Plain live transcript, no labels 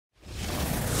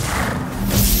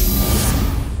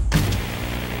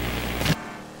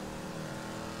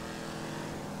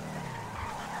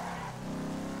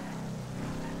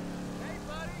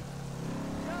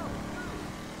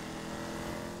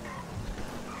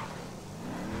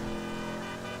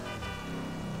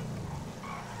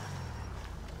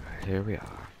Here we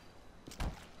are.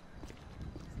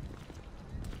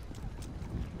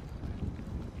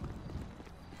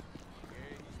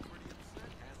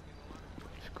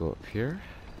 Let's go up here.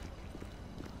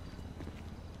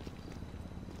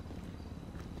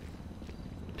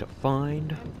 To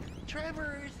find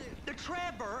Trevor is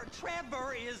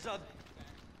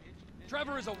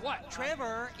Trevor is a what?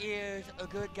 Trevor is a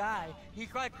good guy.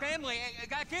 He's like family.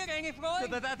 Got kid, ain't he,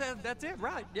 Floyd? That's it,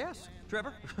 right? Yes,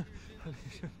 Trevor.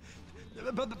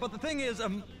 but the thing is,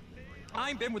 I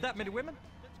ain't been with that many women.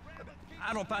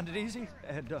 I don't find it easy,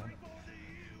 and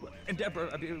Deborah,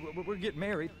 I mean, we're getting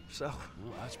married, so.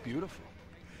 Oh, that's beautiful.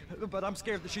 But I'm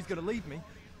scared that she's gonna leave me.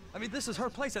 I mean, this is her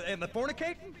place, and the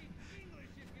fornicating.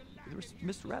 There's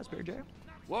Mr. Raspberry Jam.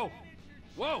 Whoa,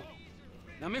 whoa!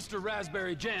 Now, Mr.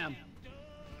 Raspberry Jam,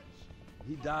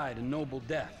 he died a noble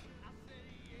death,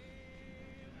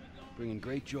 bringing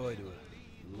great joy to a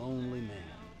lonely man.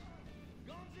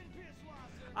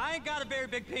 I ain't got a very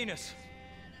big penis.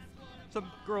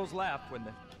 Some girls laugh when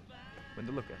they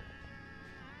look at it.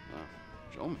 Well,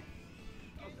 show me.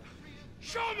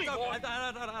 Show me, No, boy!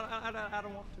 I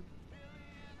don't want to.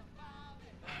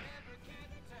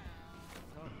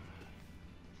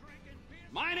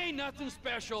 Mine ain't nothing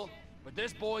special, but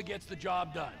this boy gets the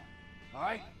job done. All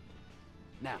right?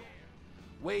 Now,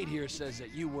 Wade here says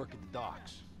that you work at the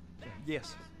docks.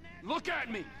 Yes. Look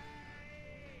at me!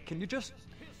 Can you just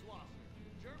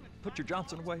put your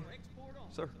Johnson away,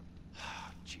 sir?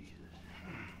 Jesus.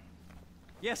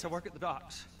 Yes, I work at the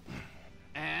docks.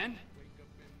 And?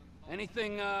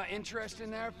 Anything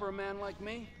interesting there for a man like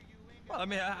me? Well, I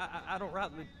mean, I don't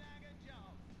rightly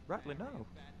know. What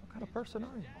kind of person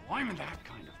are you? Oh, I'm that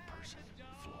kind of person,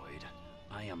 Floyd.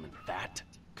 I am that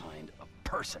kind of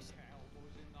person.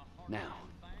 Now,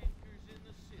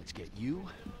 let's get you,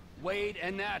 Wade,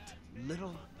 and that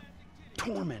little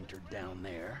tormentor down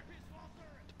there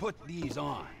to put these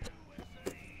on.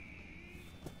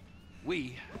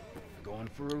 We are going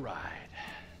for a ride.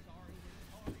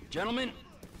 Gentlemen,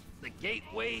 the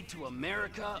gateway to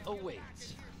America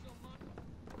awaits.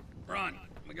 Ron,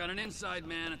 we got an inside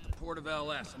man at the port of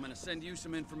LS. I'm gonna send you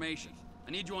some information.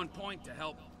 I need you on point to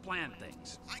help plan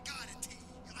things. I got it, T.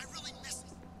 I really missed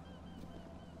it.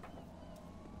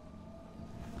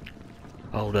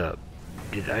 Hold up.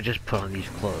 Did I just put on these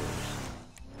clothes?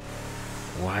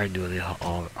 Why do they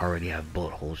all already have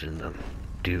bullet holes in them?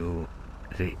 Did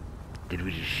we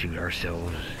just shoot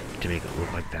ourselves to make it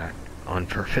look like that on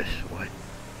purpose? What?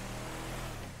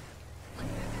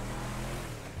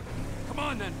 Come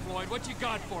on then, Floyd, what you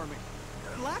got for me?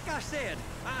 Like I said,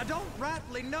 I don't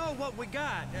rightly know what we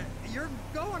got. You're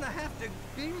going to have to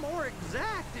be more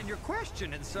exact in your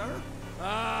questioning, sir.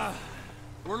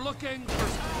 We're looking for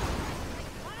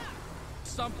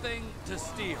something to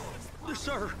steal.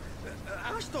 Sir,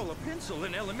 I stole a pencil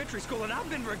in elementary school, and I've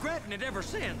been regretting it ever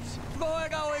since.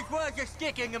 Floyd always was a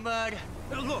stick in the mud.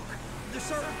 Look,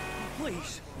 sir,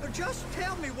 please, just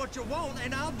tell me what you want,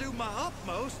 and I'll do my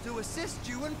utmost to assist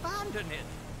you in finding it.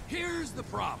 Here's the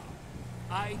problem.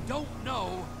 I don't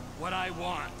know what I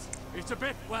want. It's a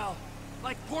bit, well,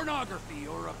 like pornography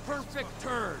or a perfect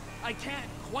turd. I can't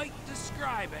quite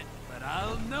describe it, but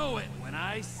I'll know it when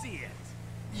I see it.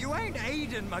 You ain't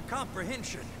aiding my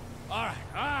comprehension. All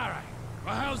right.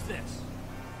 Well, how's this?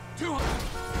 $236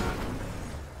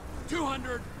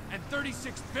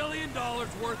 billion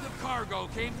worth of cargo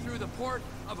came through the port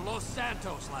of Los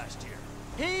Santos last year.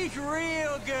 He's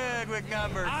real good with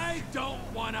numbers. I don't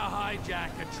want to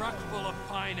hijack a truck full of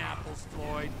pineapples,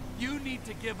 Floyd. You need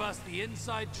to give us the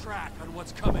inside track on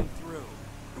what's coming through.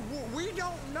 We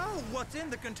don't know what's in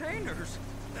the containers.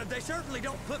 They certainly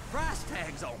don't put price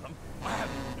tags on them. Have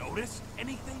you noticed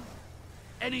anything?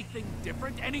 Anything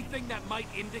different? Anything that might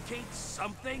indicate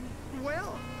something?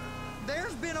 Well,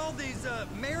 there's been all these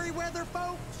Merryweather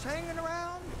folks hanging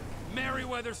around.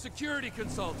 Merryweather Security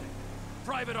Consulting.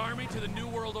 Private army to the New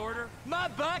World Order. My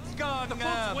butt's gone The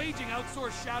folks waging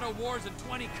outsourced shadow wars in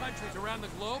 20 countries around the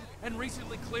globe and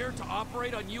recently cleared to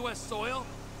operate on U.S. soil.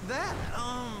 That,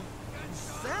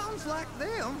 sounds like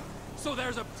them. So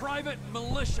there's a private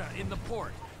militia in the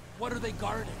port. What are they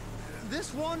guarding?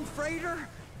 This one freighter,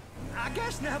 I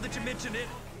guess now that you mention it,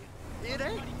 it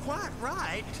ain't quite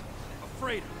right. A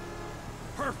freighter.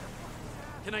 Perfect.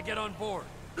 Can I get on board?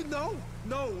 No,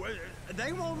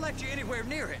 they won't let you anywhere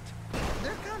near it.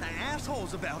 They're kind of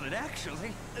assholes about it,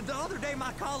 actually. The other day,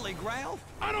 my colleague, Ralph...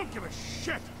 I don't give a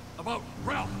shit about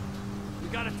Ralph. We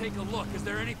gotta take a look. Is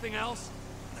there anything else?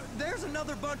 There's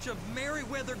another bunch of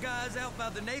Merryweather guys out by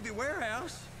the Navy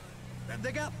warehouse.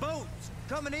 They got boats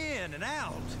coming in and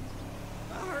out.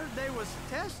 I heard they was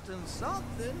testing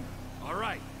something. All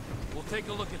right. We'll take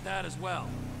a look at that as well.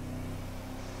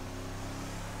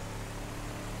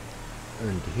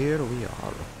 And here we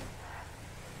are.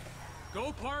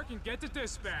 Go park and get the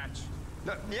dispatch.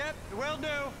 Yep, will do.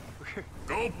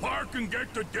 Go park and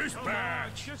get the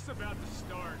dispatch. It's just about to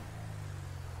start.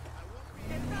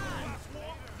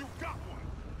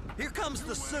 Here comes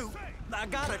the soup. I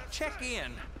gotta check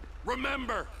in.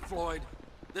 Remember, Floyd,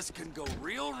 this can go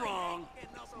real wrong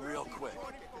real quick.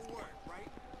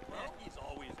 He's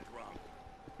always drunk.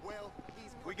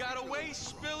 We got a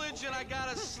waste spillage and I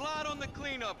got a slot on the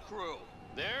cleanup crew.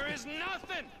 There is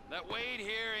nothing that Wade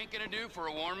here ain't gonna do for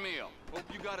a warm meal. Hope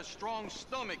you got a strong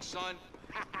stomach, son.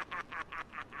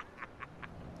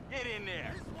 Get in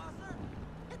there.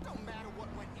 It don't matter what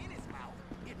went in his mouth.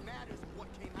 It matters what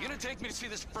came out. You gonna take me to see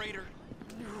this freighter?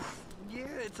 Yeah,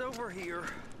 it's over here.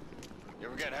 You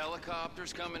ever got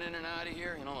helicopters coming in and out of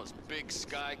here? You know, those big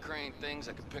sky crane things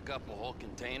that can pick up a whole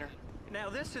container? Now,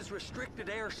 this is restricted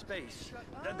airspace.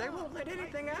 They won't let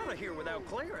anything out of here without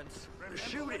clearance.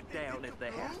 Shoot it down if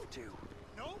they have to.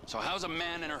 So how's a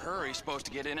man in a hurry supposed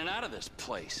to get in and out of this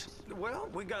place? Well,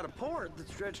 we got a port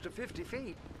that's stretched to 50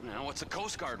 feet. Now, what's the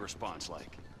Coast Guard response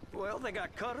like? Well, they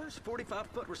got cutters,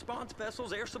 45-foot response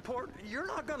vessels, air support. You're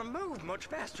not gonna move much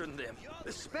faster than them,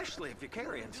 especially if you're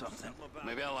carrying something.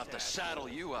 Maybe I'll have to saddle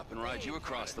you up and ride you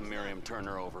across the Miriam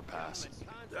Turner overpass.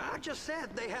 I just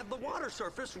said they have the water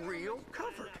surface real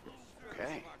covered.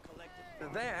 Okay.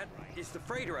 That is the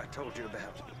freighter I told you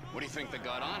about. What do you think they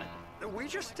got on it? We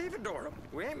just stevedore them.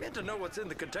 We ain't meant to know what's in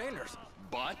the containers.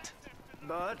 But?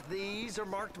 But these are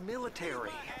marked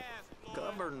military.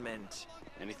 Government.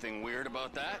 Anything weird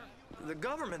about that? The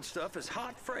government stuff is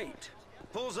hot freight.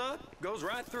 Pulls up, goes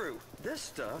right through. This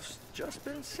stuff's just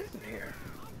been sitting here.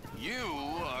 You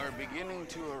are beginning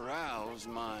to arouse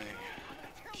my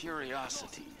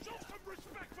curiosity.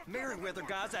 Merriweather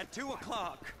guys at 2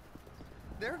 o'clock.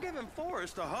 They're giving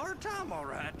Forrest a hard time, all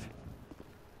right.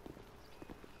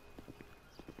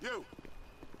 You!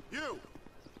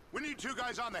 We need 2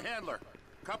 guys on the handler.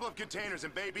 Couple of containers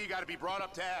and Bay B gotta be brought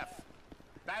up to F.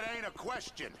 That ain't a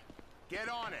question. Get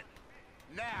on it.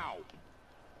 Now!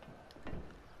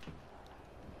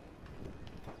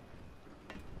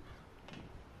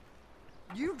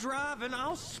 You drive and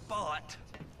I'll spot.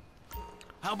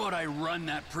 How about I run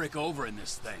that prick over in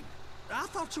this thing? I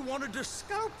thought you wanted to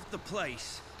scope the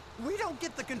place. We don't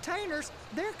get the containers,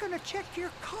 they're gonna check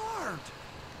your card.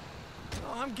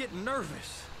 Oh, I'm getting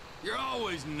nervous. You're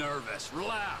always nervous.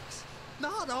 Relax.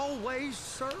 Not always,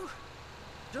 sir.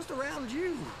 Just around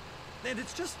you. And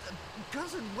it's just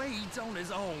Cousin Wade's on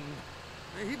his own.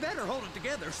 He better hold it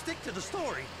together, stick to the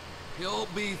story. He'll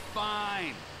be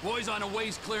fine. Boy's on a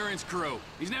waste clearance crew.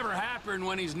 He's never happier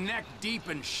when he's neck deep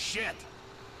in shit.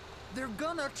 They're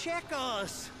gonna check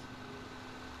us.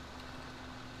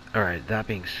 Alright, that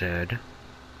being said,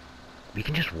 we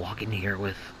can just walk in here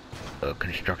with a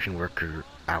construction worker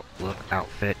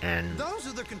outfit and those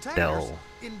are the containers they'll...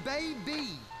 in Bay B.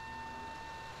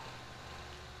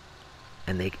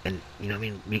 And they, and you know what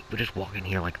I mean, we'll just walk in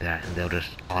here like that and they'll just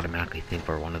automatically think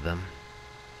we're one of them.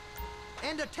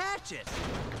 And attach it.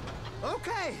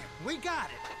 Okay, we got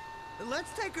it.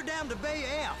 Let's take her down to Bay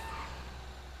F.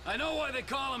 I know why they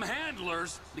call them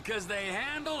handlers, because they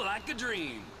handle like a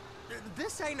dream.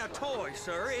 This ain't a toy,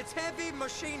 sir. It's heavy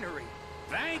machinery.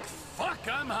 Thank fuck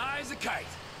I'm high as a kite.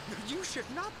 You should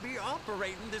not be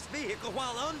operating this vehicle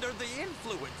while under the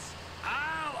influence.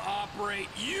 I'll operate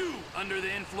you under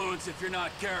the influence if you're not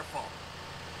careful.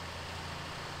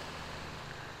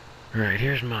 Alright,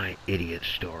 here's my idiot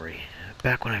story.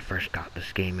 Back when I first got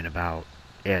this game in about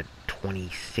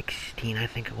 2016, I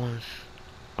think it was.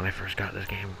 When I first got this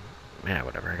game. Yeah,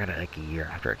 whatever. I got it like a year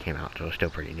after it came out, so it was still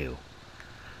pretty new.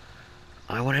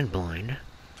 I went in blind,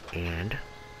 and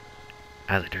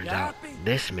as it turns out,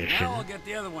 this mission Now I'll get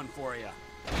the other one for you.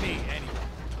 Me, anyway.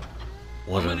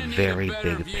 was a very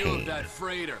big View pain. of that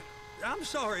freighter. I'm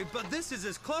sorry, but this is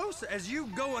as close as you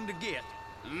going to get.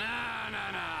 Nah.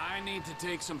 I need to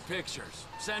take some pictures.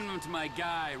 Send them to my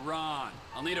guy, Ron.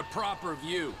 I'll need a proper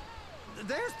view.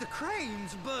 There's the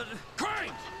cranes, but...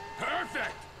 Cranes!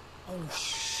 Perfect! Oh,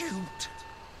 shoot.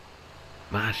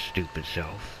 My stupid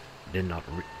self did not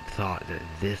thought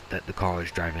that the car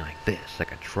was driving like this,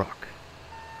 like a truck.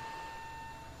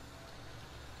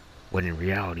 When in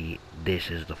reality,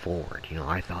 this is the Ford. You know,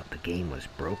 I thought the game was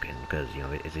broken because, you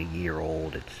know, it's a year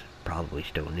old, it's probably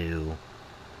still new.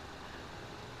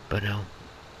 But no,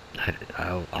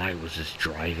 I was just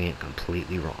driving it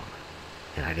completely wrong.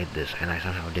 And I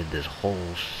somehow did this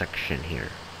whole section here.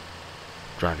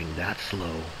 Driving that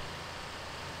slow.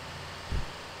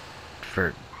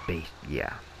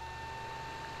 Yeah.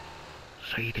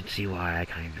 So you can see why I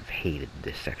kind of hated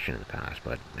this section in the past,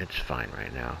 but it's fine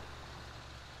right now.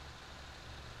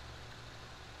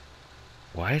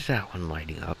 Why is that one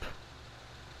lighting up?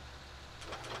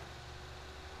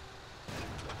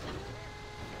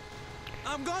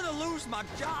 I'm gonna lose my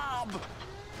job!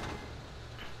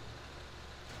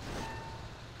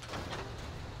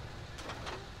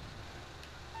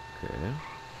 Okay.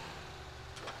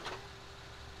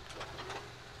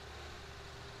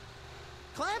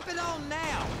 Clamp it on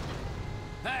now!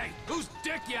 Hey, whose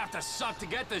dick you have to suck to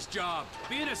get this job?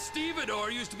 Being a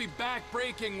stevedore used to be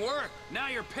back-breaking work. Now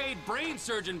you're paid brain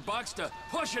surgeon bucks to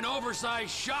push an oversized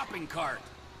shopping cart.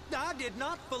 I did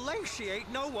not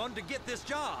fellatiate no one to get this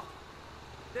job.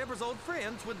 Deborah's old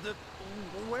friends with the...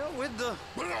 well, with the...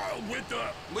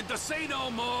 With the say no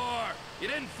more. You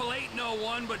didn't fillet no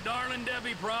one, but darling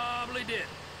Debbie probably did.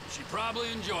 She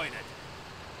probably enjoyed it.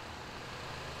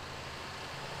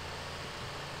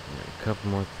 Alright, a couple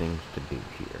more things to do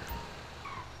here.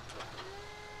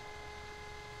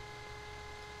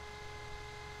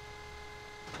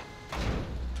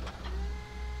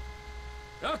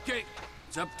 Okay,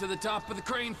 it's up to the top of the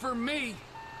crane for me.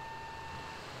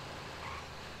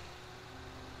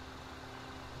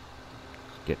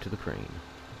 Get to the crane.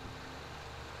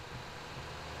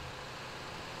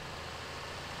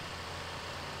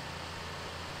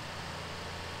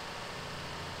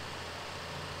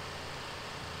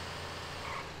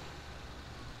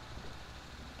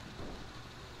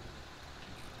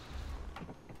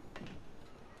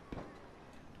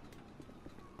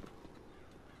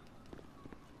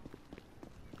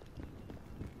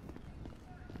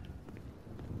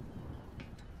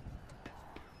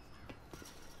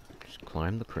 Just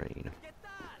climb the crane.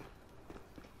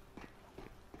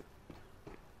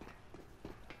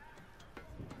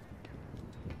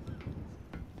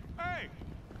 Hey!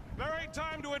 There ain't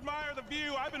time to admire the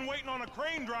view. I've been waiting on a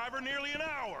crane driver nearly an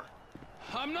hour.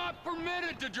 I'm not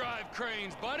permitted to drive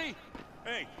cranes, buddy.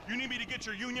 Hey, you need me to get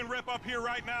your union rep up here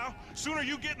right now? Sooner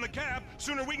you get in the cab,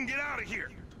 sooner we can get out of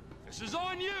here. This is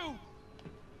on you.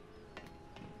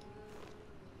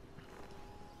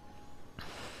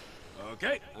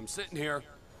 Okay, I'm sitting here.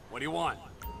 What do you want?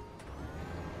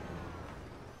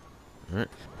 Alright,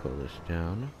 let's pull this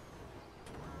down.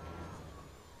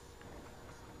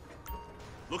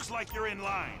 Looks like you're in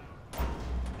line.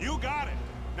 You got it.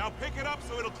 Now pick it up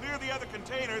so it'll clear the other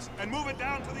containers and move it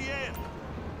down to the end.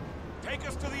 Take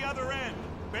us to the other end,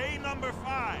 bay number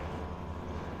 5.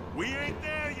 We ain't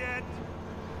there yet.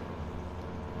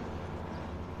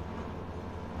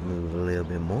 Move a little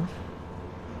bit more.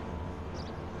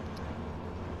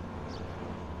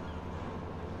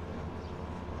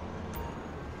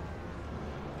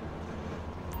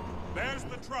 There's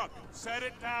the truck. Set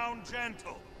it down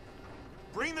gentle.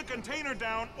 Bring the container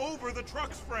down over the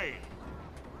truck's frame.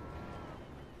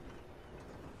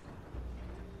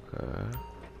 Okay.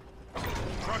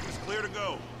 Truck is clear to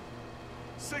go.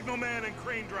 Signalman and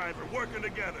crane driver working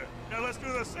together. Now let's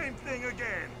do the same thing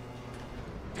again.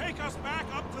 Take us back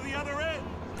up to the other end.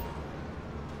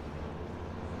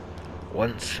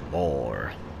 Once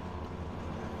more.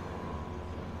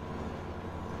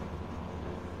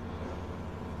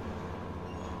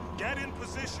 Get in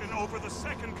position over the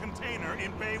second container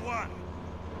in Bay 1.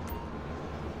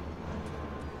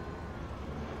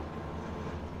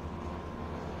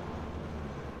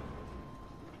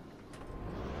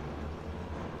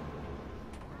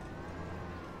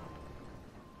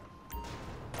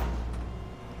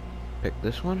 Pick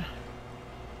this one.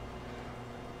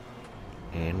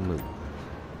 And move.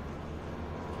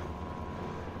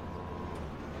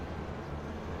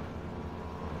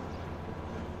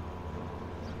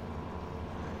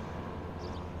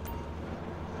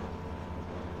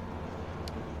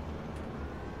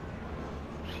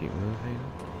 Keep moving.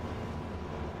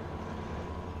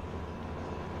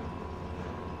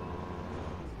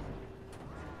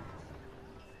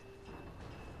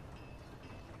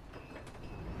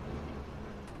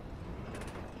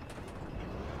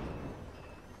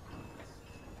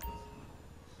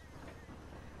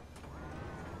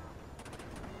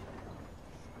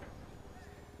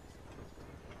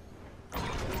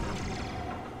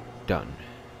 Done.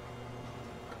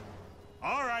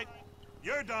 All right,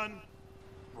 you're done.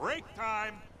 Break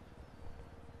time.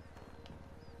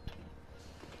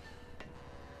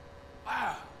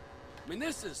 Wow. I mean,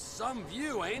 this is some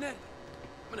view, ain't it?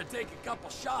 I'm gonna take a couple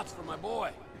shots for my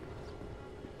boy.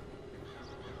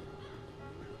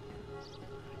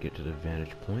 Get to the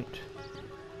vantage point.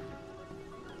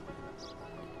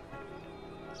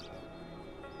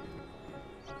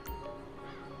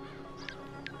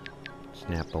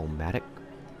 Snap-o-matic.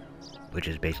 which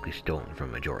is basically stolen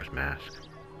from Majora's Mask.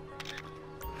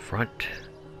 Front.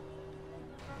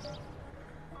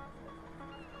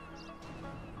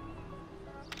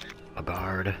 A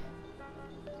guard.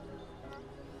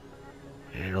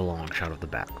 And a long shot of the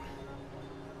back.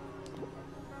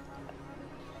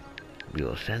 We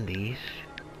will send these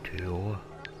to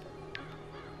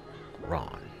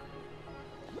Ron.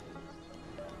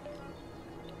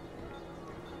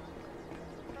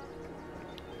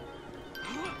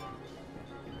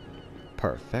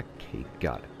 Perfect, he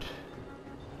got it.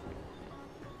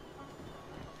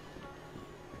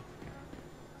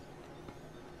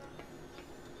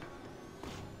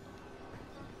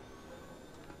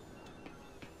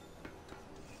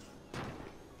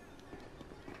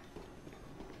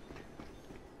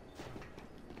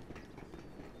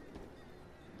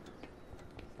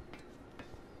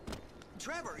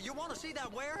 Trevor, you want to see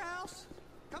that warehouse?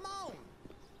 Come on.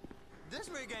 This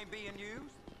rig ain't being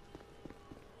used.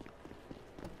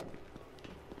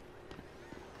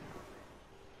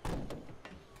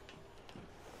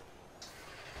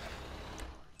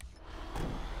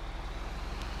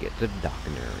 Get to the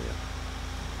docking area.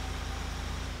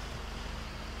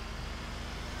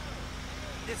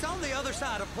 It's on the other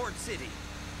side of Port City.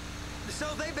 So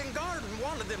they've been guarding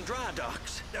one of them dry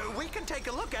docks. We can take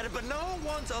a look at it, but no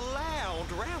one's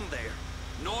allowed around there.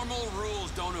 Normal rules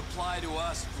don't apply to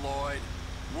us, Floyd.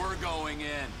 We're going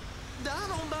in. I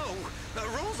don't know. The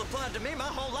rules applied to me my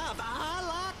whole life. I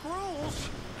like rules.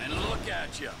 And look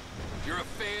at you. You're a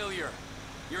failure.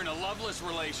 You're in a loveless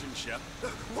relationship.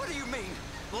 What do you mean?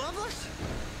 Loveless?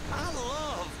 I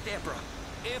love Deborah.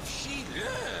 If she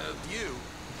loved you,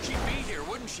 she'd be here,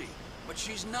 wouldn't she? But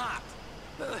she's not.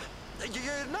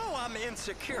 You know I'm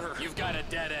insecure. You've got a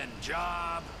dead-end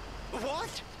job.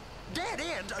 What? Dead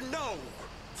end? No.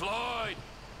 Floyd,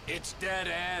 it's dead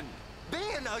end.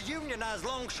 Being a unionized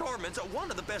longshoreman's one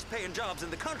of the best paying jobs in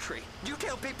the country. You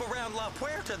tell people around La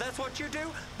Puerta that's what you do,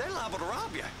 they're liable to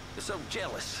rob you. They're so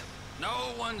jealous.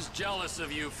 No one's jealous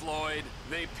of you, Floyd.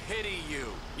 They pity you.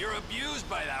 You're abused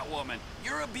by that woman.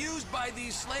 You're abused by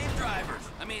these slave drivers.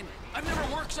 I mean, I've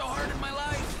never worked so hard in my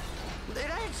life. It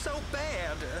ain't so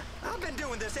bad. I've been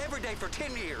doing this every day for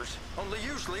 10 years, only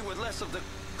usually with less of the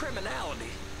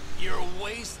criminality. You're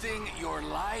wasting your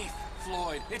life,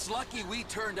 Floyd. It's lucky we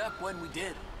turned up when we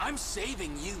did. I'm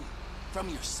saving you from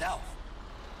yourself.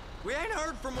 We ain't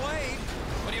heard from Wade.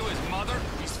 What are you, his mother?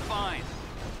 He's fine.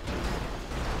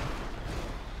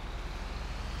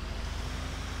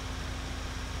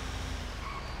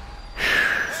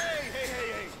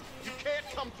 Hey! You can't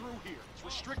come through here. It's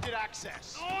restricted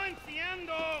access. No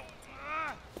entiendo.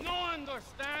 No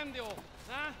understando.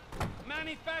 Huh?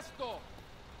 Manifesto.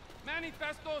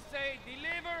 Manifesto say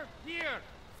deliver here.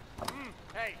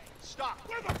 Hey, stop.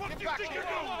 Where the fuck Get do you back think here.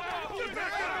 you're going? Get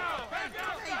back out!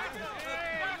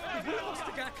 We must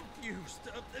have got confused.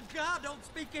 God don't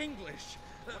speak English.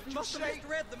 Must have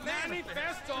misread the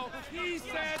Manifesto. He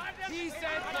said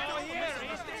go here.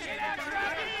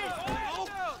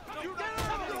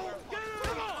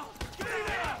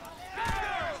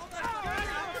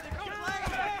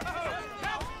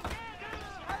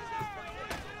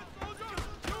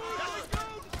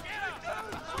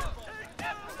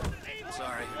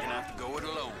 Sorry, you're gonna have to go it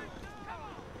alone.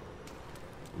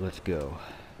 Let's go.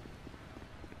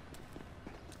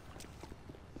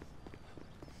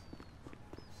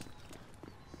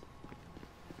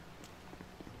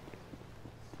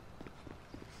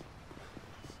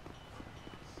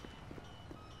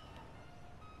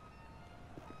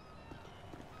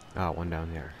 Ah, one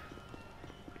down there.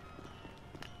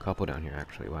 Couple down here,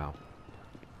 actually. Wow.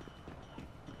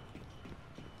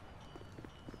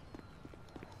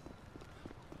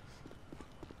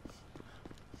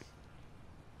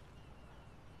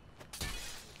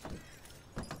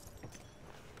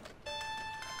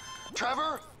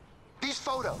 Trevor, these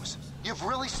photos, you've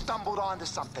really stumbled onto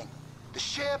something. The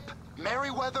ship,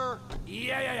 Merryweather.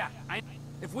 Yeah.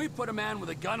 If we put a man with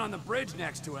a gun on the bridge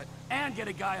next to it and get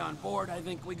a guy on board, I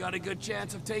think we got a good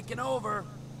chance of taking over.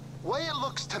 Way it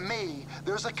looks to me,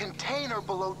 there's a container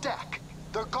below deck.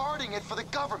 They're guarding it for the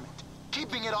government,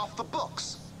 keeping it off the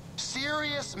books.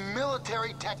 Serious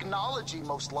military technology,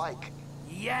 most like.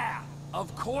 Yeah,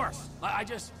 of course. I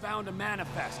just found a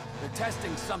manifest. They're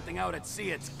testing something out at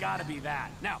sea. It's gotta be that.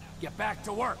 Now, get back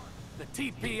to work. The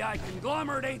TPI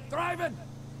conglomerate ain't thriving.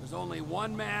 There's only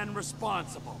one man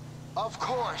responsible. Of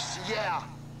course, yeah.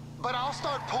 But I'll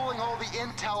start pulling all the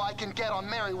intel I can get on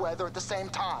Merryweather at the same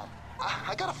time.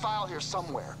 I got a file here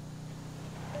somewhere.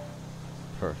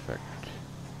 Perfect.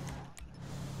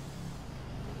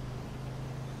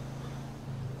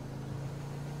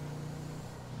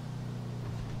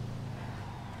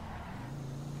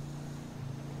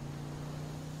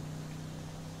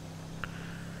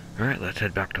 Alright, let's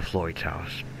head back to Floyd's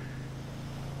house.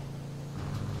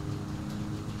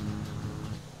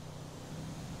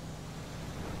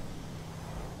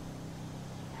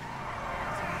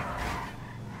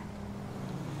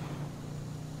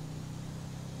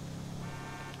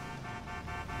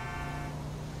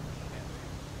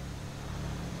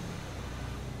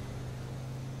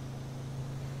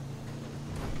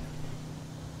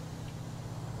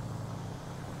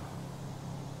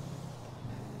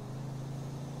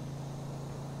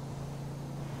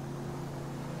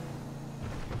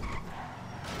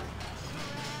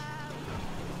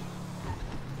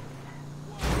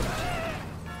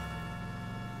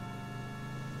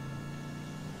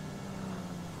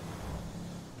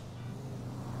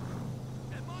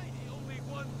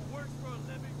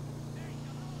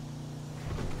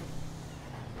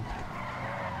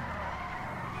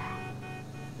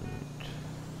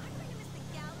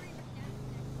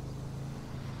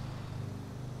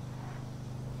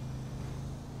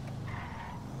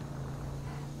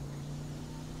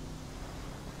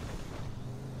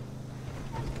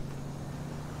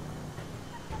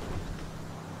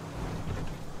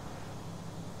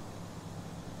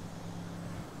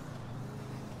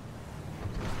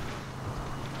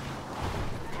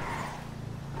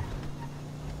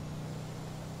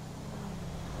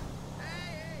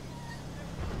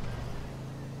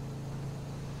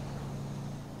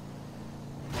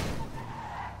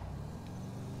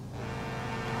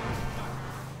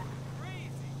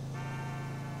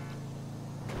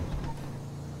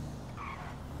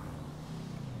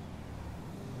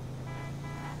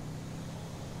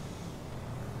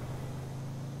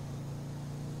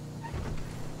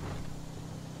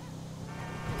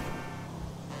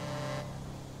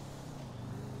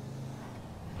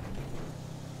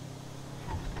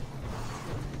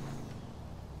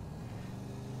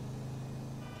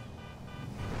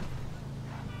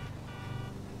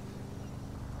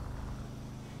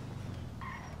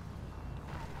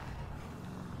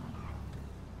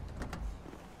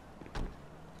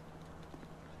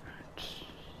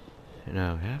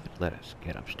 No, haven't let us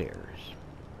get upstairs.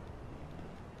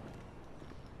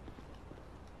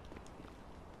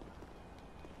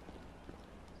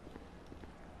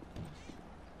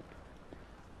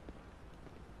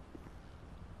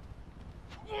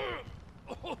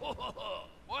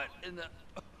 What in the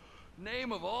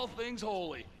name of all things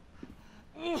holy?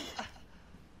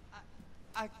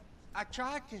 I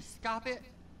tried to stop it,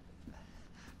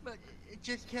 but it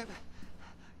just kept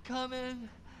coming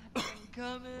and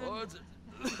coming. Oh, it's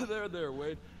there,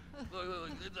 Wade.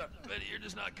 Look, you're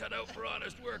just not cut out for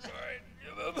honest work, all right?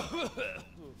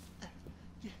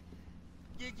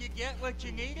 Did you get what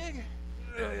you needed?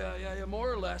 Yeah,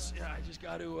 more or less. Yeah, I just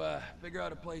got to figure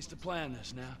out a place to plan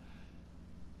this now.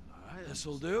 All right,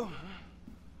 this'll do.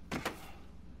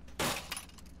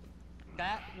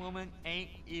 That woman ain't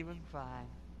even fine.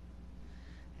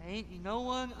 Ain't no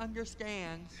one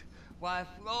understands why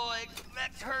Floyd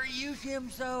lets her use him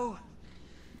so.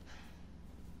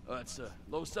 Oh, that's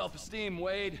low self-esteem,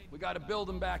 Wade. We got to build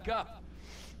him back up.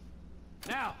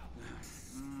 Now.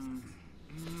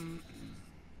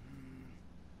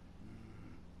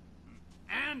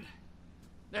 And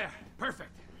there,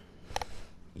 perfect.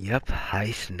 Yep,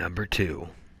 heist number 2.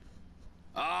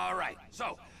 All right.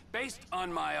 So, based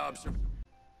on my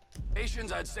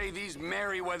observations, I'd say these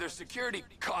Merryweather security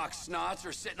cocksnots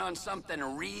are sitting on something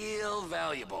real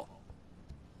valuable.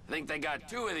 I think they got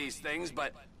 2 of these things,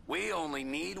 but we only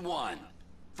need 1.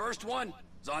 First one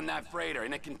is on that freighter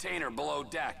in a container below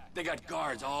deck. They got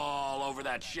guards all over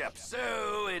that ship,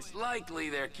 so it's likely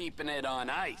they're keeping it on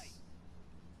ice.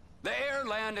 The air,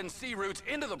 land, and sea routes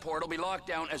into the port will be locked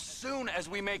down as soon as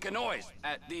we make a noise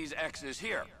at these X's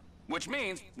here. Which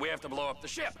means we have to blow up the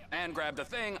ship and grab the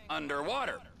thing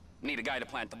underwater. Need a guy to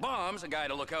plant the bombs, a guy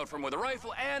to look out for him with a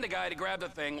rifle, and a guy to grab the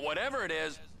thing, whatever it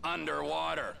is,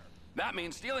 underwater. That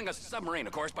means stealing us a submarine,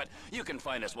 of course, but you can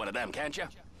find us one of them, can't you?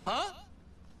 Huh?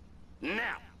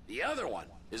 Now, the other one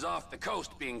is off the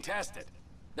coast being tested.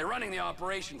 They're running the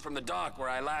operation from the dock where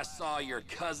I last saw your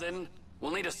cousin.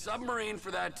 We'll need a submarine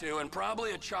for that too, and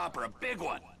probably a chopper, a big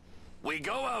one. We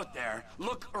go out there,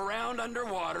 look around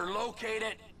underwater, locate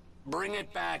it, bring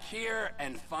it back here,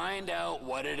 and find out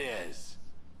what it is.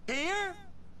 Here?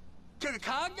 To the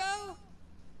Congo?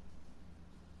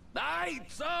 Aye,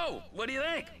 so, what do you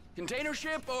think? Container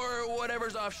ship or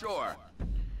whatever's offshore?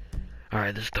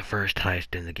 Alright, this is the first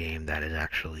heist in the game that is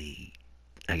actually,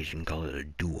 I guess you can call it a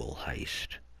dual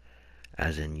heist.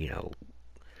 As in, you know,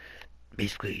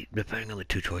 basically, depending on the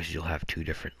 2 choices, you'll have 2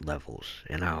 different levels.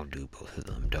 And I'll do both of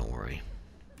them, don't worry.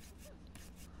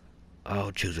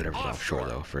 I'll choose whatever's offshore,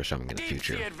 though, for something in the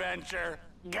future. Deep sea adventure.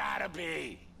 Gotta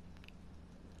be.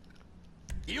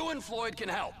 You and Floyd can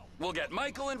help. We'll get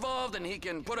Michael involved and he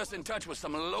can put us in touch with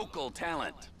some local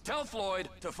talent. Tell Floyd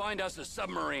to find us a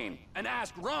submarine and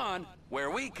ask Ron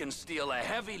where we can steal a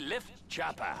heavy lift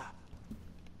chopper.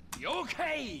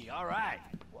 Okay, all right.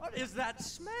 What is that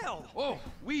smell? Oh,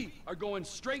 we are going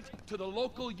straight to the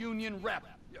local union rep.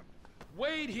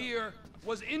 Wade here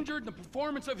was injured in the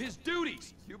performance of his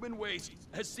duties. Human waste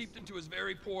has seeped into his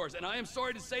very pores, and I am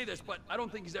sorry to say this, but I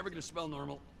don't think he's ever gonna smell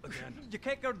normal again. You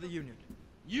can't go to the union.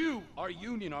 You are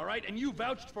union, all right? And you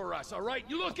vouched for us, all right?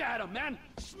 You look at him, man.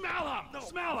 Smell him. No.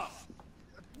 Smell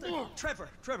him. Trevor,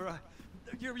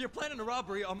 you're planning a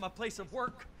robbery on my place of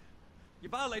work. You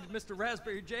violated Mr.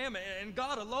 Raspberry Jam, and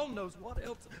God alone knows what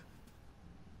else.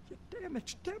 You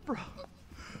damaged Deborah.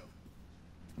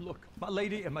 Look, my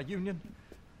lady and my union,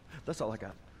 that's all I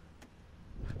got.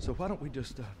 So why don't we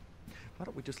just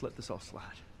let this all slide,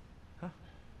 huh?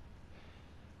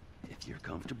 If you're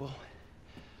comfortable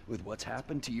with what's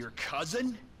happened to your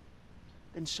cousin,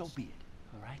 then so be it,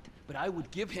 all right? But I would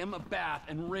give him a bath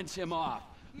and rinse him off.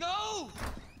 No!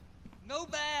 No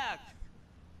bath!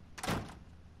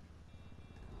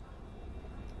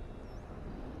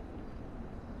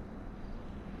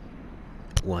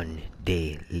 One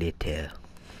day later.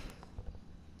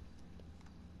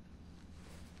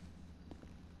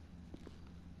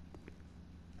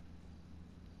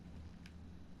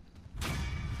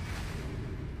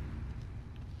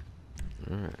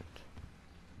 Alright.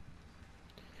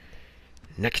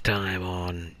 Next time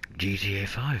on GTA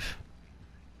 5,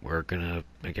 we're gonna,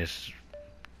 I guess,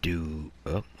 do...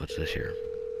 Oh, what's this here?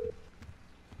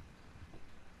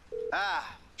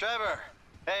 Ah, Trevor.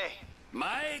 Hey.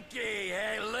 Mikey,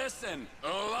 hey, listen.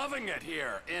 Loving it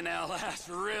here in LS.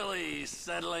 Really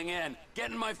settling in.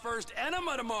 Getting my first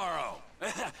enema tomorrow.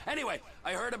 Anyway,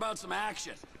 I heard about some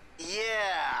action. Yeah,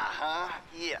 huh?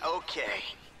 Yeah, okay.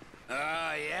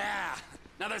 Yeah.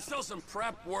 Now, there's still some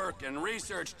prep work and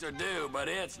research to do, but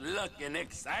it's looking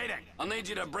exciting. I'll need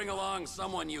you to bring along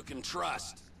someone you can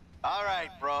trust. All right,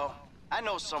 bro. I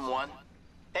know someone.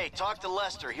 Hey, talk to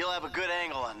Lester. He'll have a good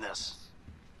angle on this.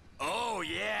 Oh,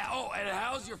 yeah. Oh, and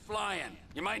how's your flying?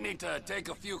 You might need to take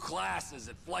a few classes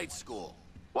at flight school.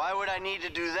 Why would I need to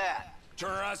do that?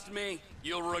 Trust me,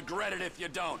 you'll regret it if you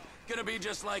don't. Gonna be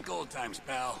just like old times,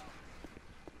 pal.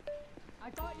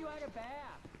 I thought you had a bath.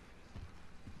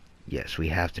 Yes, we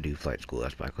have to do flight school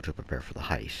as Michael to prepare for the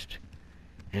heist.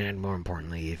 And more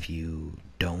importantly, if you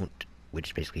don't,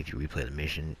 which basically if you replay the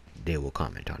mission, they will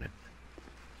comment on it.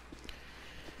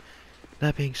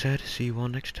 That being said, see you all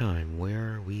next time,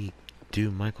 where we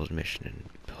do Michael's mission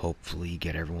and hopefully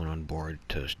get everyone on board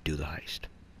to do the heist.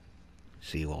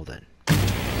 See you all then.